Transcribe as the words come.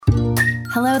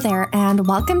Hello there, and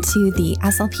welcome to the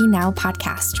SLP Now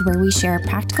podcast, where we share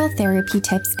practical therapy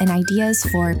tips and ideas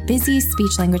for busy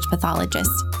speech-language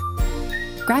pathologists.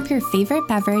 Grab your favorite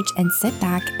beverage and sit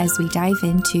back as we dive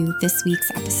into this week's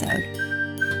episode.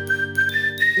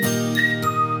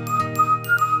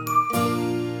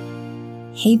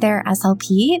 Hey there,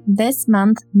 SLP. This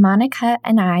month, Monica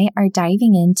and I are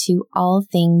diving into all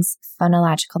things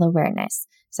phonological awareness.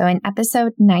 So in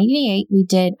episode 98, we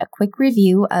did a quick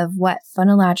review of what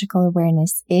phonological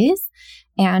awareness is,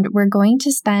 and we're going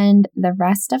to spend the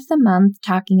rest of the month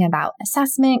talking about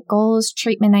assessment, goals,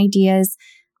 treatment ideas,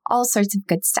 all sorts of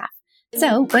good stuff.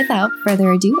 So without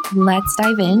further ado, let's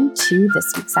dive into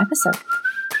this week's episode.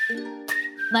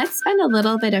 Let's spend a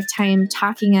little bit of time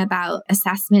talking about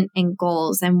assessment and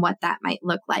goals and what that might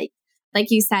look like. Like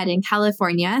you said, in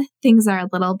California, things are a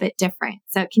little bit different.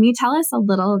 So can you tell us a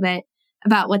little bit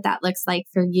about what that looks like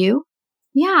for you?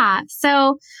 Yeah.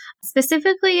 So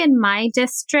specifically in my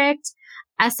district,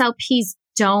 SLPs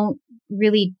don't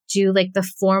really do like the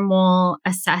formal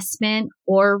assessment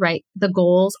or write the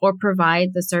goals or provide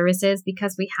the services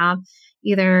because we have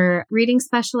either reading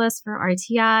specialists for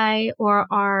RTI or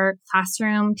our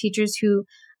classroom teachers who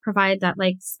provide that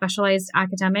like specialized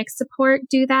academic support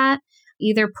do that,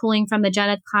 either pulling from the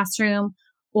gen ed classroom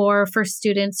or for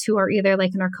students who are either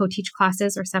like in our co-teach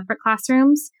classes or separate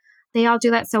classrooms. They all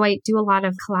do that. So I do a lot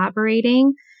of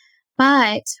collaborating,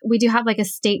 but we do have like a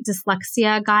state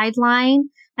dyslexia guideline,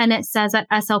 and it says that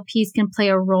SLPs can play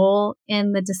a role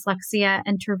in the dyslexia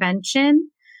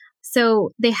intervention.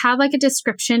 So they have like a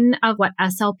description of what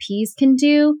SLPs can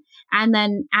do. And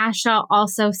then ASHA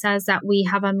also says that we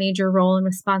have a major role and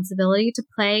responsibility to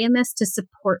play in this to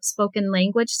support spoken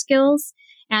language skills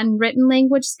and written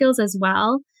language skills as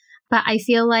well. But I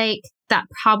feel like that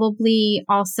probably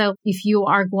also, if you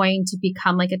are going to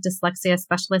become like a dyslexia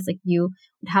specialist, like you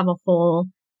would have a whole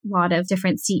lot of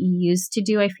different CEUs to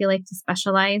do, I feel like, to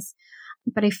specialize.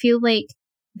 But I feel like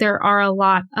there are a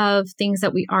lot of things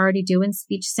that we already do in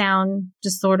speech sound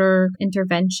disorder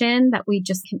intervention that we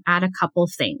just can add a couple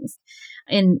things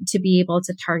and to be able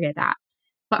to target that.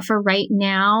 But for right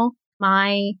now,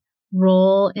 my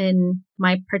role in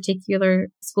my particular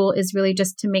school is really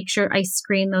just to make sure I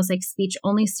screen those like speech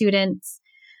only students.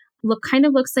 Looks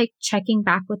like checking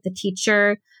back with the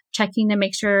teacher, checking to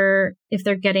make sure if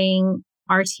they're getting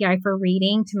RTI for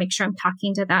reading, to make sure I'm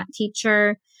talking to that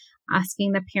teacher,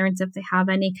 asking the parents if they have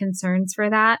any concerns for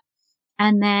that.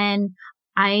 And then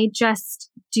I just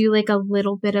do like a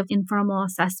little bit of informal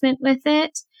assessment with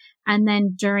it. And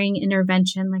then during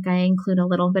intervention, like I include a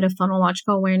little bit of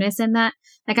phonological awareness in that.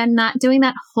 Like I'm not doing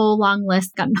that whole long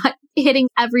list. I'm not hitting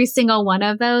every single one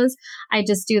of those. I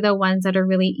just do the ones that are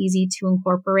really easy to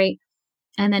incorporate.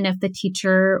 And then if the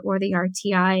teacher or the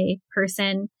RTI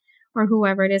person or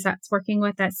whoever it is that's working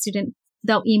with that student,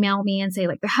 they'll email me and say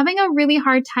like they're having a really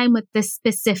hard time with this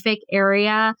specific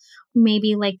area.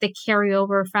 Maybe like the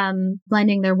carryover from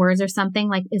blending their words or something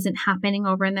like isn't happening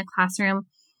over in the classroom.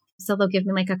 So they'll give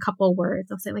me like a couple words.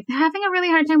 They'll say like, they're having a really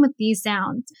hard time with these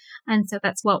sounds. And so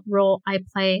that's what role I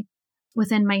play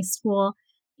within my school.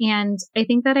 And I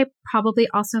think that I probably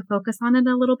also focus on it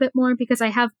a little bit more because I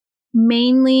have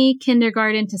mainly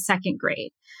kindergarten to second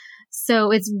grade.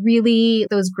 So it's really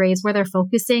those grades where they're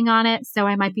focusing on it. So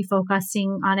I might be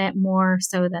focusing on it more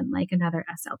so than like another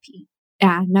SLP.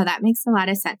 Yeah, no, that makes a lot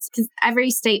of sense because every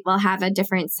state will have a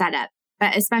different setup.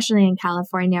 But especially in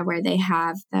California where they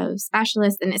have those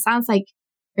specialists, and it sounds like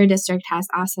your district has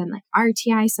awesome like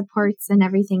RTI supports and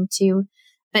everything too.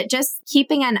 But just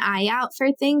keeping an eye out for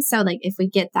things. So like if we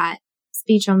get that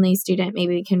speech only student,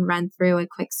 maybe we can run through a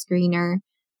quick screener.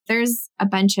 There's a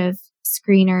bunch of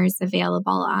screeners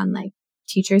available on like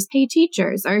Teachers Pay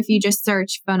Teachers, or if you just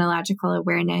search phonological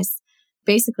awareness,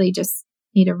 basically just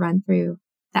need to run through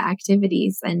the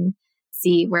activities and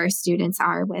see where students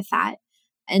are with that.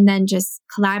 And then just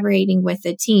collaborating with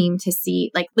the team to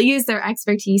see, like, use their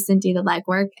expertise and do the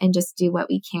legwork and just do what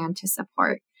we can to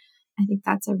support. I think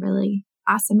that's a really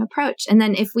awesome approach. And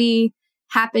then if we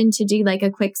happen to do like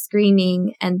a quick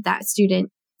screening and that student,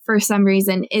 for some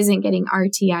reason, isn't getting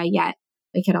RTI yet,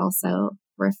 we could also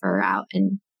refer out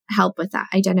and help with that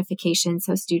identification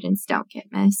so students don't get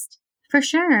missed. For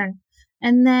sure.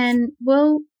 And then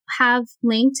we'll have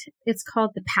linked, it's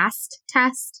called the PAST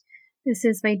test. This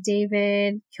is by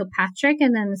David Kilpatrick,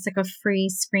 and then it's like a free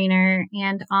screener.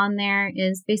 And on there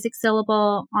is basic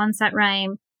syllable, onset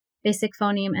rhyme, basic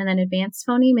phoneme, and then advanced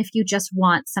phoneme if you just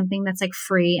want something that's like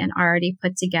free and already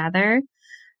put together.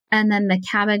 And then the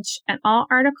Cabbage et al.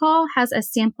 Article has a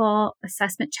sample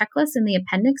assessment checklist in the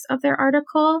appendix of their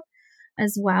article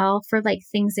as well for like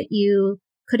things that you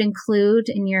could include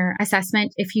in your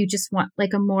assessment if you just want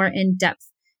like a more in-depth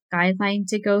guideline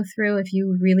to go through, if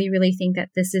you really, really think that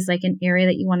this is like an area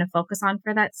that you want to focus on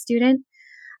for that student.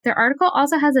 Their article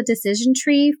also has a decision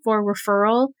tree for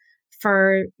referral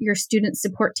for your student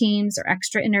support teams or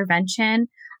extra intervention,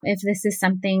 if this is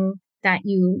something that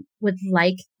you would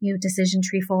like decision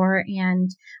tree for and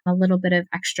a little bit of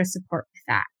extra support with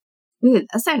that. Ooh,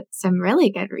 those are some really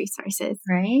good resources.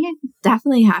 Right?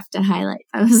 Definitely have to highlight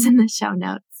those in the show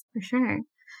notes. For sure.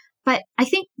 But I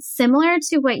think similar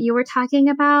to what you were talking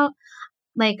about,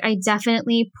 like I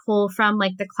definitely pull from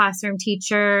like the classroom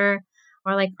teacher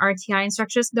or like RTI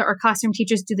instructors. Our classroom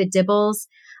teachers do the dibbles.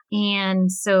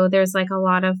 And so there's like a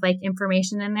lot of like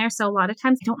information in there. So a lot of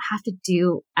times I don't have to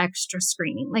do extra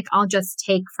screening. Like I'll just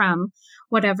take from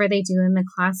whatever they do in the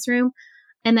classroom.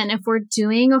 And then if we're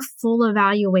doing a full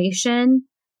evaluation,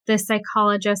 the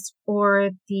psychologist or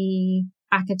the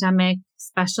academic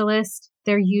specialist,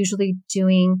 they're usually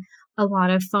doing a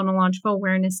lot of phonological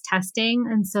awareness testing.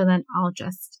 And so then I'll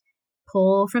just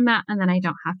pull from that and then I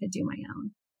don't have to do my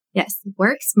own. Yes,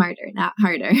 work smarter, not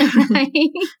harder. Right?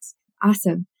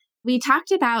 Awesome. We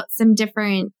talked about some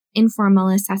different informal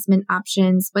assessment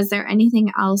options. Was there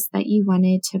anything else that you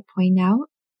wanted to point out?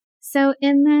 So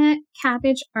in the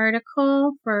Cabbage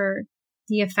article for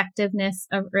the effectiveness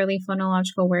of early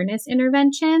phonological awareness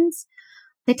interventions,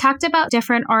 they talked about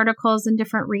different articles and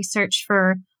different research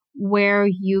for where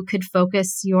you could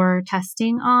focus your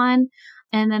testing on.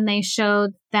 And then they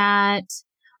showed that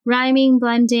rhyming,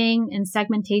 blending, and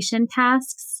segmentation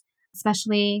tasks,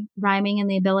 especially rhyming and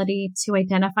the ability to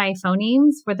identify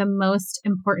phonemes, were the most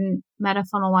important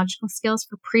metaphonological skills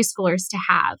for preschoolers to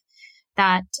have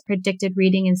that predicted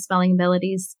reading and spelling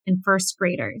abilities in first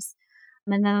graders.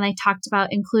 And then they talked about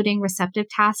including receptive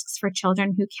tasks for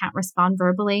children who can't respond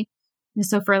verbally. And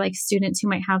so for like students who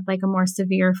might have like a more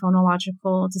severe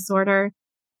phonological disorder,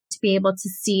 to be able to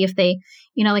see if they,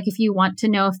 like if you want to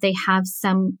know if they have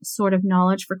some sort of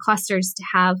knowledge for clusters, to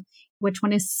have which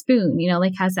one is spoon,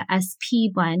 like has a SP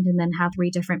blend and then have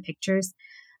 3 different pictures.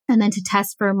 And then to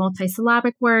test for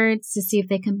multisyllabic words to see if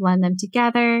they can blend them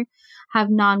together, have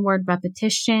non-word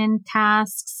repetition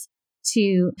tasks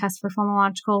to test for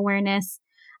phonological awareness,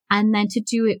 and then to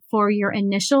do it for your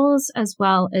initials as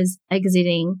well as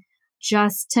exiting,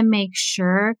 just to make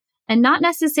sure, and not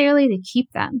necessarily to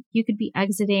keep them. You could be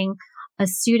exiting a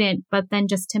student, but then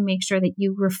just to make sure that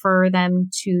you refer them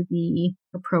to the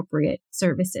appropriate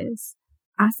services.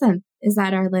 Awesome. Is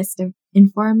that our list of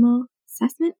informal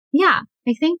assessment? Yeah,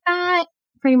 I think that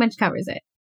pretty much covers it.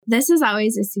 This is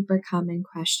always a super common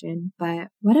question, but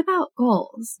what about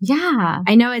goals? Yeah.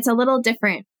 I know it's a little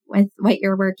different with what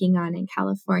you're working on in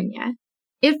California.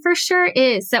 It for sure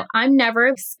is. So I'm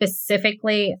never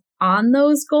specifically on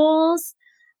those goals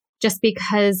just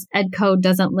because EdCode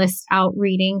doesn't list out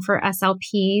reading for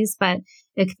SLPs, but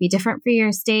it could be different for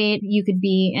your state. You could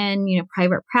be in,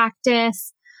 private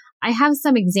practice. I have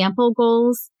some example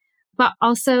goals, but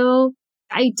also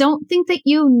I don't think that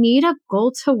you need a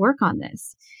goal to work on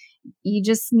this. You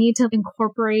just need to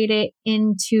incorporate it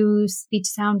into speech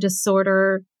sound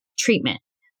disorder treatment,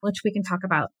 which we can talk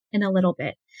about in a little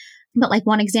bit. But like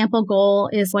one example goal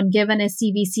is when given a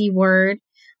CVC word,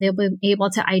 they'll be able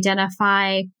to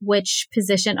identify which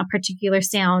position a particular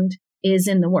sound is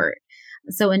in the word.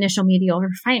 So initial, medial, or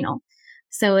final.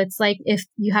 So it's like if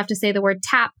you have to say the word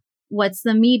tap, what's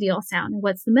the medial sound?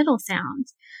 What's the middle sound?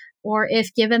 Or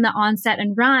if given the onset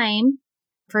and rhyme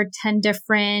for 10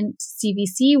 different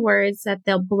CVC words, that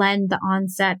they'll blend the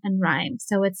onset and rhyme.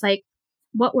 So it's like,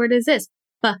 what word is this?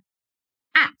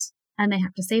 At. And they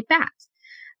have to say bat.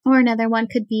 Or another one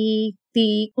could be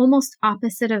the almost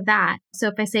opposite of that. So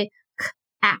if I say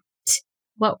at,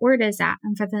 what word is that?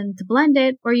 And for them to blend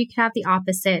it, or you could have the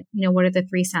opposite, what are the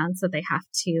 3 sounds that they have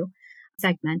to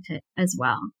segment it as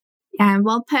well. Yeah, and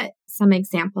we'll put some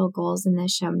example goals in the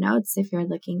show notes if you're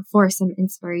looking for some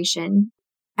inspiration.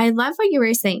 I love what you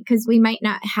were saying, because we might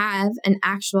not have an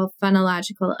actual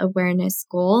phonological awareness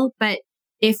goal, but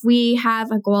if we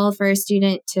have a goal for a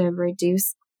student to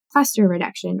reduce cluster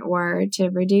reduction or to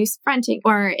reduce fronting,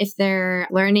 or if they're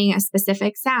learning a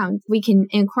specific sound, we can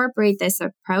incorporate this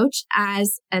approach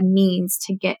as a means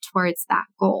to get towards that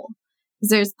goal.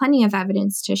 Because there's plenty of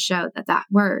evidence to show that that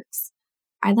works.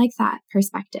 I like that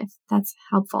perspective. That's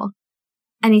helpful.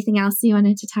 Anything else you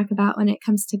wanted to talk about when it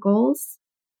comes to goals?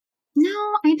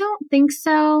 No, I don't think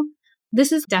so.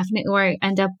 This is definitely where I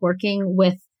end up working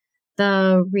with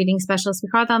the reading specialists. We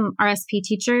call them RSP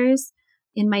teachers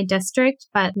in my district,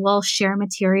 but we'll share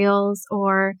materials,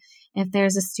 or if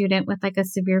there's a student with like a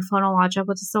severe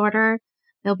phonological disorder,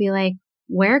 they'll be like,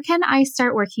 where can I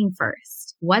start working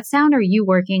first? what sound are you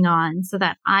working on so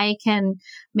that I can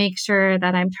make sure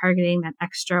that I'm targeting that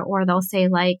extra? Or they'll say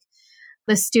like,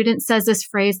 the student says this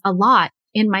phrase a lot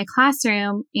in my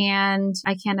classroom and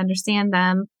I can't understand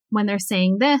them when they're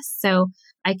saying this. So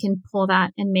I can pull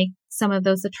that and make some of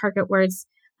those the target words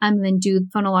and then do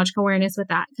phonological awareness with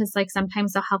that. Because like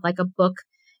sometimes they'll have like a book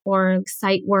or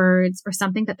sight words or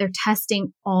something that they're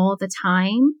testing all the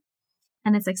time.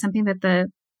 And it's like something that the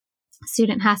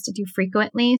student has to do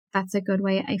frequently. That's a good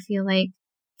way. I feel like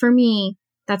for me,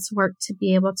 that's work to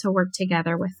be able to work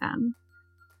together with them.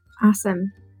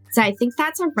 Awesome. So I think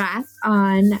that's a wrap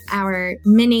on our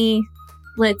mini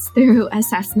blitz through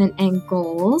assessment and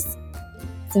goals.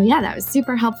 So yeah, that was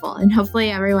super helpful. And hopefully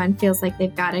everyone feels like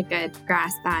they've got a good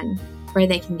grasp on where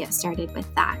they can get started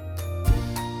with that.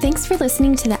 Thanks for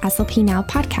listening to the SLP Now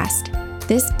podcast.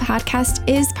 This podcast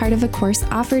is part of a course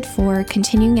offered for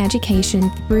continuing education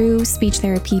through Speech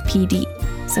Therapy PD.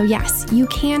 So yes, you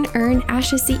can earn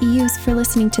ASHA CEUs for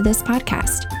listening to this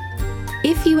podcast.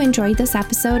 If you enjoyed this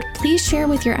episode, please share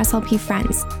with your SLP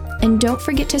friends. And don't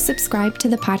forget to subscribe to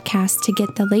the podcast to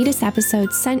get the latest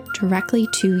episodes sent directly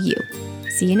to you.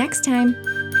 See you next time.